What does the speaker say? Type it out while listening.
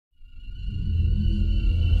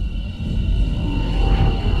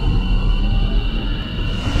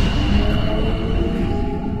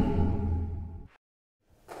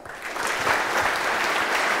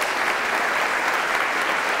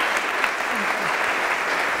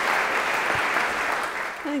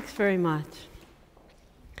Thanks very much.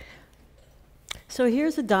 So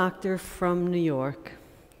here's a doctor from New York,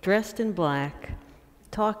 dressed in black,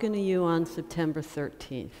 talking to you on September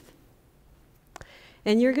 13th.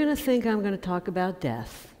 And you're going to think I'm going to talk about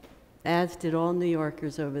death, as did all New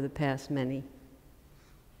Yorkers over the past many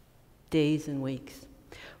days and weeks.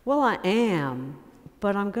 Well, I am,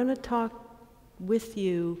 but I'm going to talk with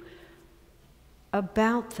you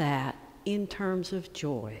about that in terms of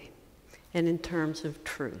joy and in terms of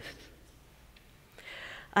truth.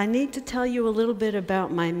 I need to tell you a little bit about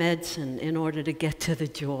my medicine in order to get to the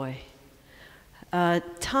joy.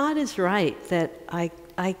 Todd is right that I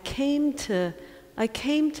came to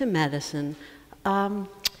medicine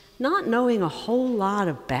not knowing a whole lot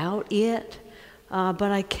about it, but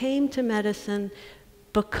I came to medicine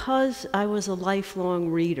because I was a lifelong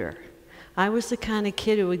reader. I was the kind of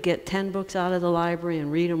kid who would get 10 books out of the library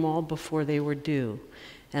and read them all before they were due.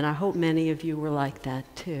 And I hope many of you were like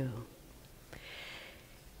that too.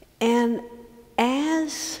 And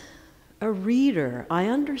as a reader, I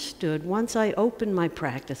understood once I opened my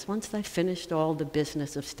practice, once I finished all the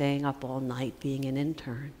business of staying up all night being an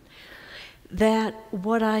intern, that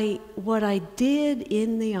what I did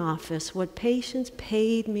in the office, what patients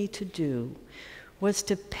paid me to do, was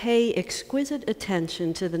to pay exquisite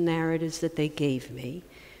attention to the narratives that they gave me,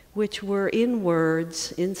 which were in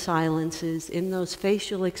words, in silences, in those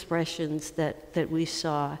facial expressions that we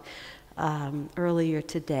saw earlier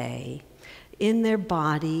today, in their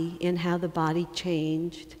body, in how the body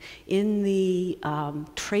changed, in the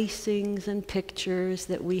tracings and pictures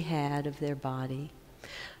that we had of their body,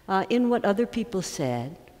 in what other people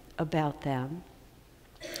said about them,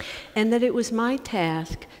 and that it was my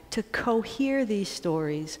task to cohere these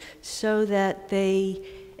stories so that they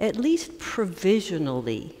at least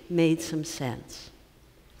provisionally made some sense.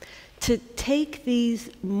 To take these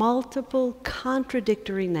multiple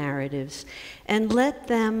contradictory narratives and let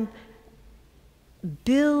them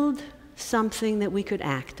build something that we could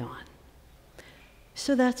act on.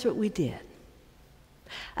 So that's what we did.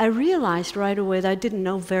 I realized right away that I didn't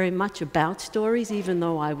know very much about stories, even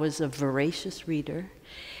though I was a voracious reader.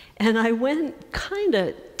 And I went kind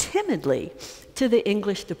of timidly to the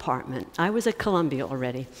English department. I was at Columbia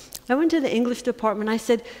already. I went to the English department. I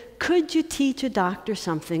said, could you teach a doctor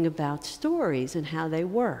something about stories and how they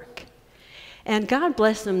work? And God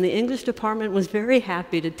bless them, the English department was very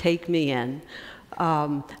happy to take me in.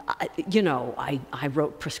 I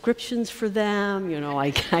wrote prescriptions for them.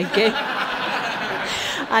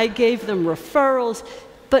 I gave them referrals.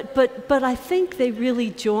 But I think they really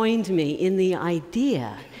joined me in the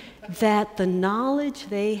idea that the knowledge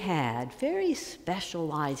they had, very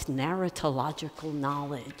specialized narratological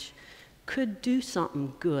knowledge, could do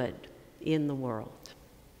something good in the world.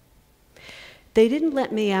 They didn't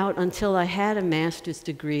let me out until I had a master's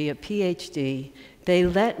degree, a PhD. They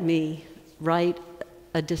let me write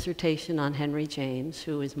a dissertation on Henry James,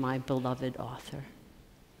 who is my beloved author.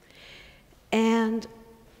 And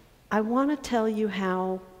I want to tell you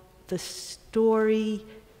how the story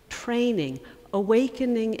training,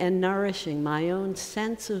 awakening and nourishing my own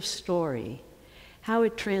sense of story, how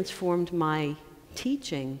it transformed my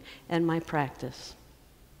teaching and my practice.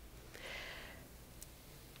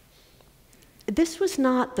 This was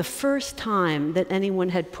not the first time that anyone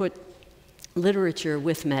had put literature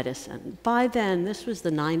with medicine. By then, this was the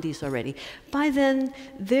 90s already, by then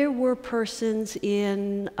there were persons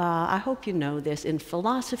in, I hope you know this, in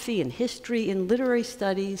philosophy, in history, in literary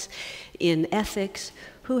studies, in ethics,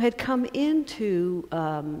 who had come into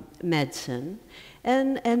medicine,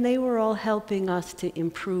 and they were all helping us to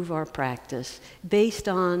improve our practice based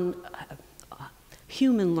on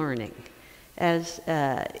human learning, as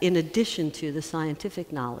in addition to the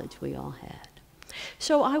scientific knowledge we all had.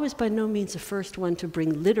 So I was by no means the first one to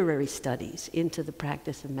bring literary studies into the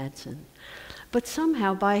practice of medicine. But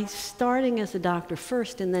somehow, by starting as a doctor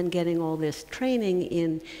first and then getting all this training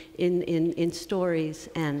in stories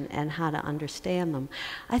and how to understand them,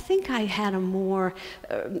 I think I had a more,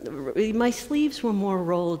 my sleeves were more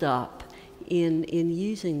rolled up in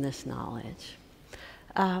using this knowledge.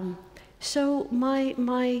 So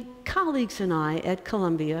my colleagues and I at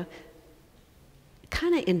Columbia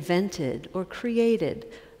kind of invented or created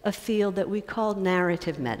a field that we called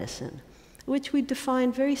narrative medicine, which we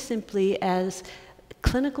defined very simply as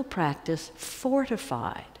clinical practice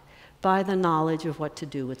fortified by the knowledge of what to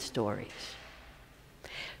do with stories.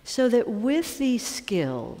 So that with these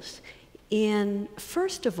skills in,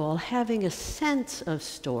 first of all, having a sense of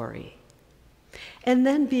story, and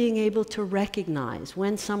then being able to recognize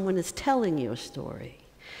when someone is telling you a story,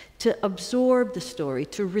 to absorb the story,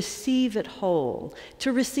 to receive it whole,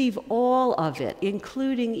 to receive all of it,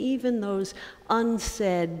 including even those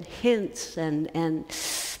unsaid hints and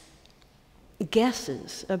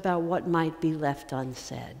guesses about what might be left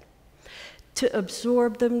unsaid, to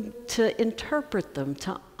absorb them, to interpret them,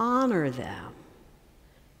 to honor them,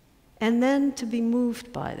 and then to be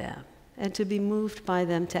moved by them, and to be moved by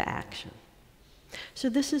them to action. So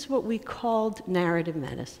this is what we called narrative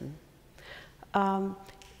medicine.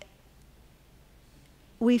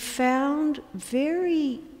 We found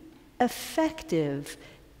very effective,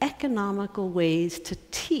 economical ways to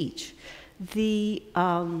teach the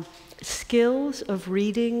skills of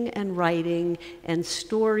reading and writing and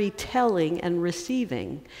storytelling and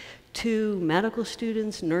receiving to medical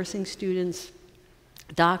students, nursing students,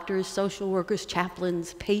 doctors, social workers,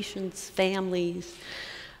 chaplains, patients, families,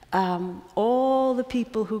 all the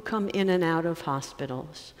people who come in and out of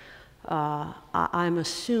hospitals. I'm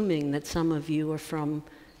assuming that some of you are from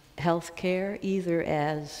healthcare, either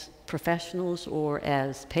as professionals or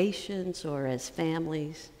as patients or as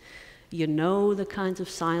families. You know the kinds of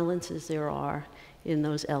silences there are in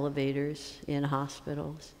those elevators in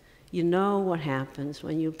hospitals. You know what happens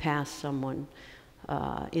when you pass someone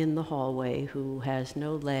in the hallway who has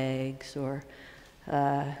no legs or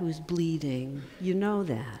who's bleeding. You know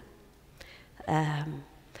that.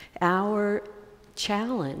 Our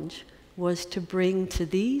challenge was to bring to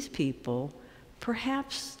these people,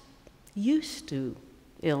 perhaps used to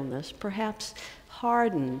illness, perhaps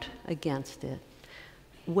hardened against it,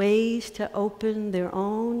 ways to open their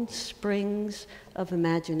own springs of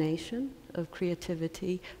imagination, of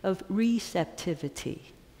creativity, of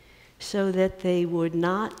receptivity, so that they would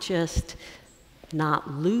not just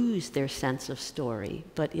not lose their sense of story,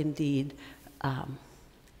 but indeed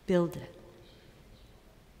build it.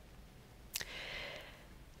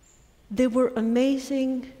 There were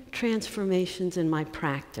amazing transformations in my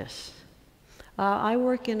practice. I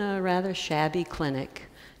work in a rather shabby clinic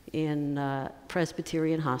in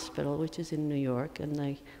Presbyterian Hospital, which is in New York, in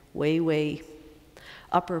the way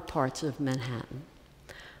upper parts of Manhattan.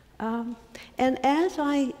 And as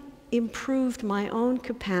I improved my own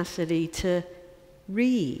capacity to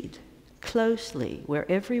read closely, where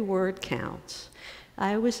every word counts,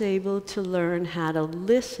 I was able to learn how to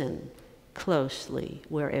listen closely,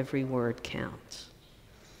 where every word counts.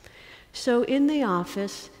 So in the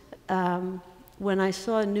office, when I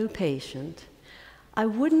saw a new patient, I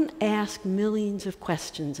wouldn't ask millions of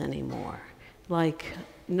questions anymore, like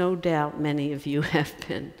no doubt many of you have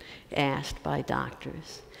been asked by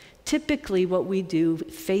doctors. Typically what we do,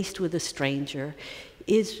 faced with a stranger,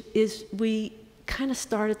 is we kind of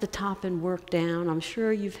start at the top and work down. I'm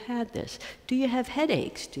sure you've had this. Do you have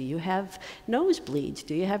headaches? Do you have nosebleeds?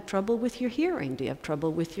 Do you have trouble with your hearing? Do you have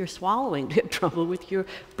trouble with your swallowing? Do you have trouble with your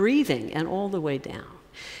breathing? And all the way down.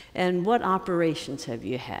 And what operations have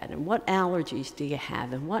you had? And what allergies do you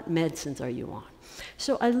have? And what medicines are you on?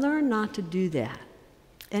 So I learned not to do that.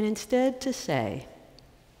 And instead to say,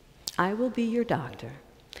 I will be your doctor.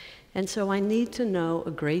 And so I need to know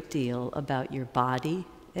a great deal about your body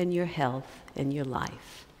and your health and your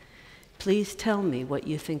life. Please tell me what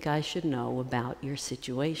you think I should know about your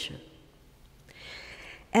situation.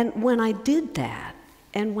 And when I did that,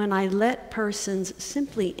 and when I let persons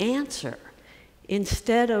simply answer,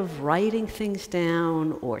 instead of writing things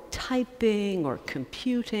down or typing or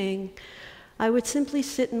computing, I would simply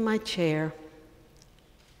sit in my chair,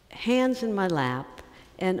 hands in my lap,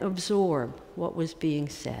 and absorb what was being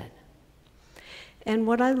said. And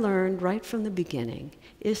what I learned right from the beginning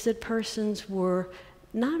is that persons were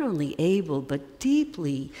not only able, but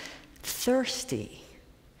deeply thirsty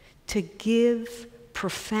to give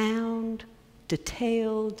profound,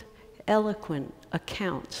 detailed, eloquent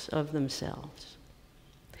accounts of themselves.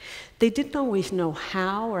 They didn't always know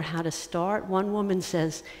how or how to start. One woman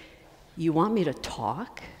says, "You want me to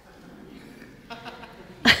talk?"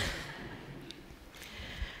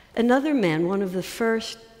 Another man, one of the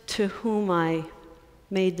first to whom I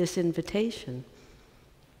made this invitation,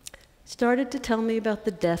 started to tell me about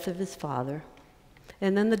the death of his father,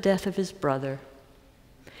 and then the death of his brother,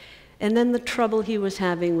 and then the trouble he was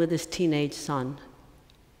having with his teenage son.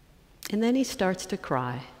 And then he starts to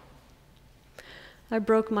cry. I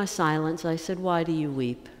broke my silence. I said, "Why do you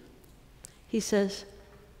weep?" He says,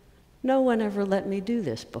 "No one ever let me do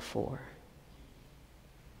this before."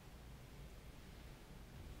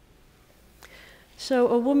 So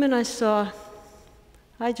a woman I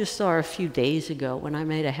just saw her a few days ago when I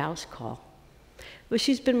made a house call. But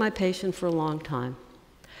she's been my patient for a long time.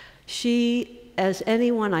 She as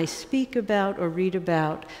anyone I speak about or read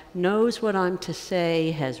about knows what I'm to say,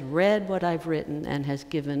 has read what I've written, and has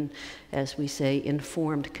given, as we say,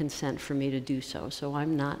 informed consent for me to do so. So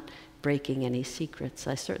I'm not breaking any secrets.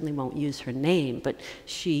 I certainly won't use her name, but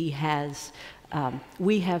she has,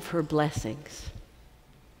 we have her blessings.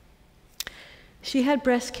 She had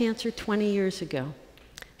breast cancer 20 years ago.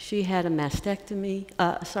 She had a mastectomy,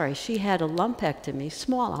 she had a lumpectomy,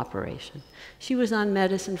 small operation. She was on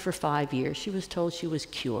medicine for 5 years. She was told she was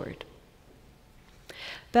cured.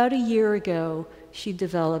 About a year ago, she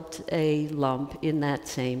developed a lump in that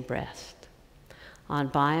same breast. On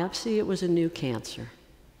biopsy, it was a new cancer.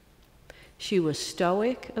 She was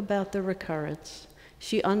stoic about the recurrence.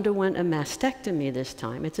 She underwent a mastectomy this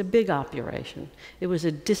time. It's a big operation. It was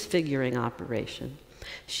a disfiguring operation.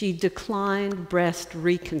 She declined breast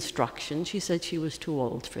reconstruction. She said she was too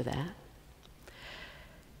old for that.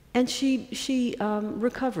 And she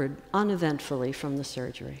recovered uneventfully from the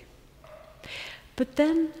surgery. But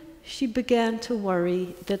then she began to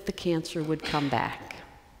worry that the cancer would come back.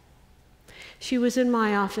 She was in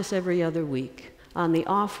my office every other week. On the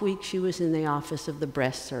off week, she was in the office of the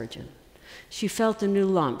breast surgeon. She felt a new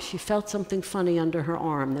lump. She felt something funny under her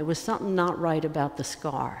arm. There was something not right about the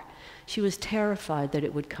scar. She was terrified that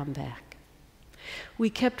it would come back. We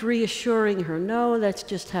kept reassuring her, no, that's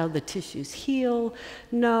just how the tissues heal.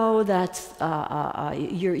 No, that's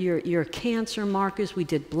your cancer markers. We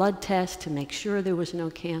did blood tests to make sure there was no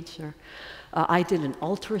cancer. I did an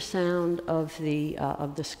ultrasound of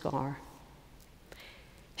the scar.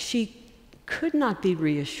 She could not be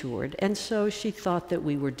reassured, and so she thought that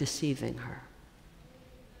we were deceiving her.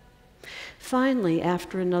 Finally,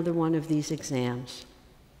 after another one of these exams,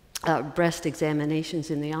 breast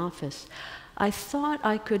examinations in the office, I thought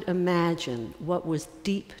I could imagine what was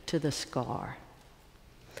deep to the scar.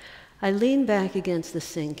 I leaned back against the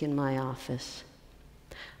sink in my office.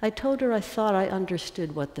 I told her I thought I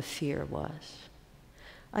understood what the fear was.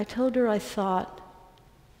 I told her I thought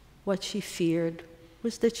what she feared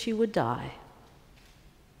was that she would die,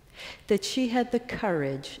 that she had the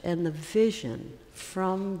courage and the vision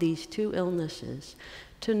from these two illnesses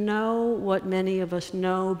to know what many of us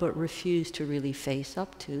know but refuse to really face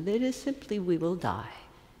up to, that is simply we will die.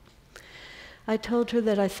 I told her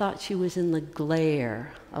that I thought she was in the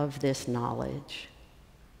glare of this knowledge.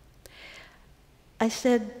 I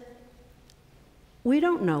said, we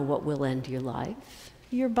don't know what will end your life.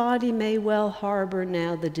 Your body may well harbor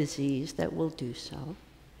now the disease that will do so.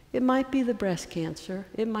 It might be the breast cancer,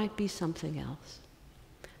 it might be something else.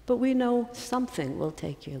 But we know something will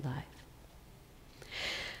take your life.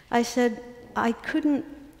 I said, I couldn't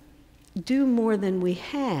do more than we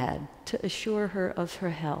had to assure her of her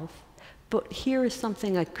health, but here is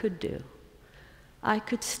something I could do. I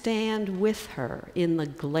could stand with her in the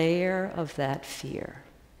glare of that fear.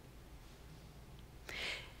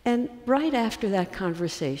 And right after that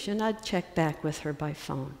conversation, I'd check back with her by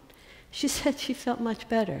phone. She said she felt much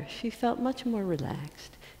better. She felt much more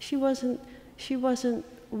relaxed. She wasn't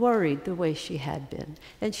worried the way she had been,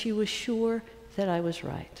 and she was sure that I was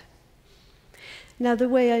right. Now, the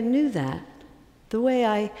way I knew that, the way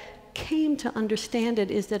I came to understand it,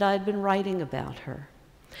 is that I'd been writing about her,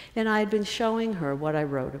 and I'd been showing her what I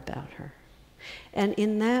wrote about her. And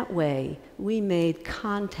in that way, we made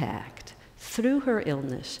contact through her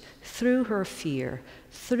illness, through her fear,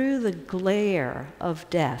 through the glare of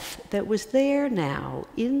death that was there now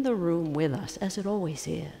in the room with us, as it always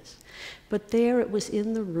is. But there it was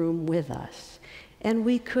in the room with us. And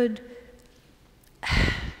we could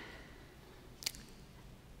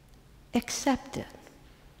accept it.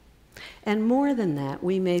 And more than that,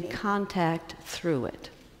 we made contact through it.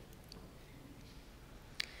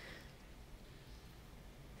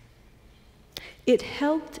 It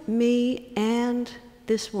helped me and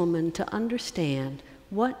this woman to understand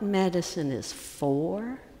what medicine is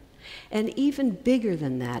for, and even bigger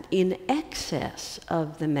than that, in excess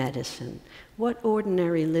of the medicine, what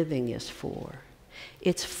ordinary living is for.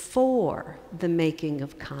 It's for the making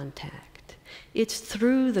of contact. It's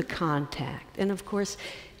through the contact. And of course,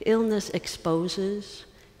 illness exposes,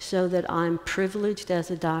 so that I'm privileged as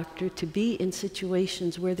a doctor to be in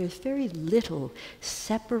situations where there's very little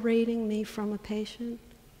separating me from a patient.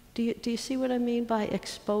 Do you see what I mean by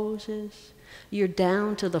exposes? You're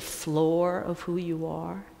down to the floor of who you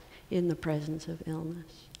are in the presence of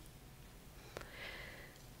illness.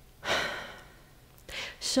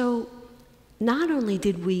 So not only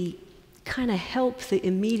did we kind of help the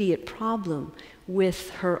immediate problem with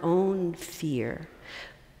her own fear,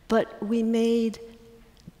 but we made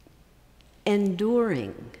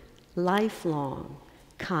enduring, lifelong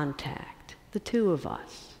contact, the two of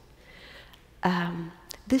us.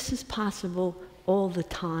 This is possible all the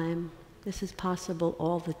time. This is possible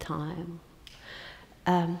all the time.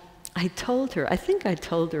 I think I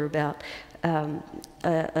told her about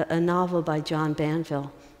a novel by John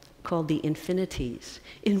Banville called The Infinities,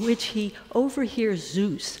 in which he overhears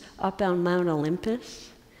Zeus up on Mount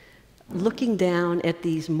Olympus, looking down at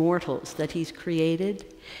these mortals that he's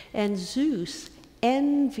created, and Zeus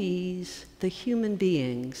envies the human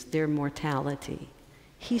beings their mortality.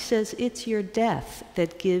 He says, it's your death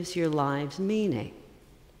that gives your lives meaning.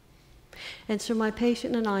 And so my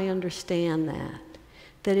patient and I understand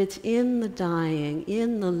that it's in the dying,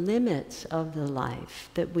 in the limits of the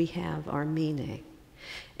life, that we have our meaning,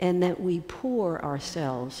 and that we pour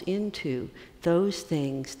ourselves into those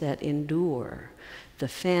things that endure: the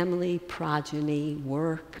family, progeny,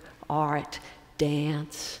 work, art,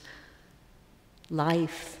 dance,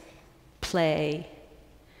 life, play,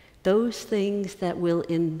 those things that will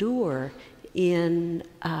endure in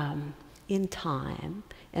time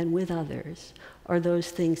and with others are those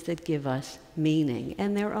things that give us meaning.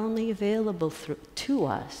 And they're only available to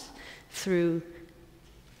us through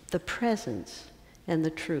the presence and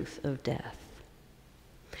the truth of death.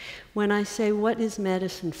 When I say, what is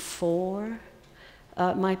medicine for?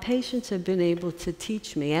 My patients have been able to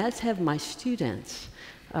teach me, as have my students,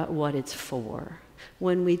 what it's for.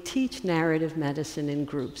 When we teach narrative medicine in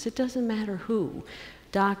groups, it doesn't matter who,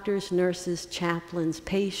 doctors, nurses, chaplains,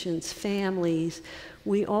 patients, families,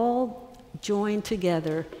 we all join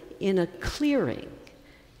together in a clearing.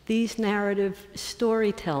 These narrative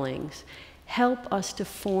storytellings help us to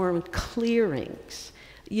form clearings.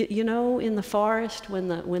 You know, in the forest, when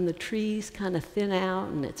the trees kind of thin out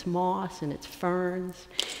and it's moss and it's ferns,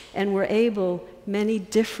 and we're able, many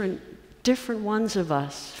different ones of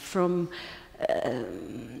us from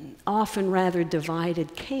often rather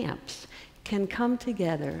divided camps, can come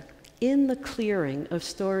together in the clearing of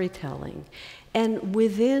storytelling, and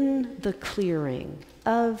within the clearing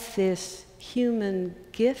of this human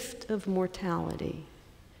gift of mortality.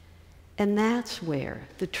 And that's where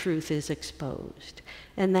the truth is exposed,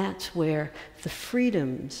 and that's where the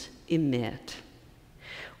freedoms emit.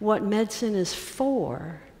 What medicine is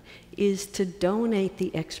for is to donate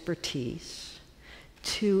the expertise,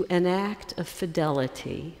 to an act of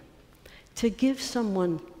fidelity, to give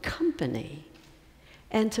someone company,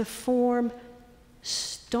 and to form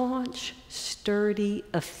staunch, sturdy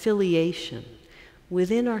affiliation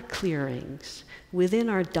within our clearings, within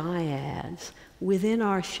our dyads, within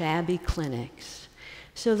our shabby clinics,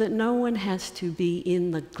 so that no one has to be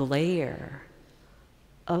in the glare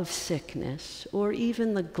of sickness or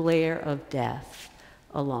even the glare of death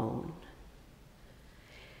alone.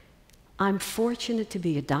 I'm fortunate to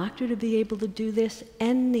be a doctor to be able to do this.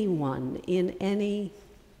 Anyone in any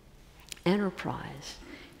enterprise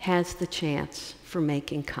has the chance for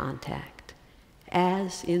making contact,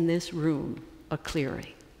 as in this room, a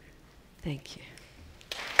clearing. Thank you.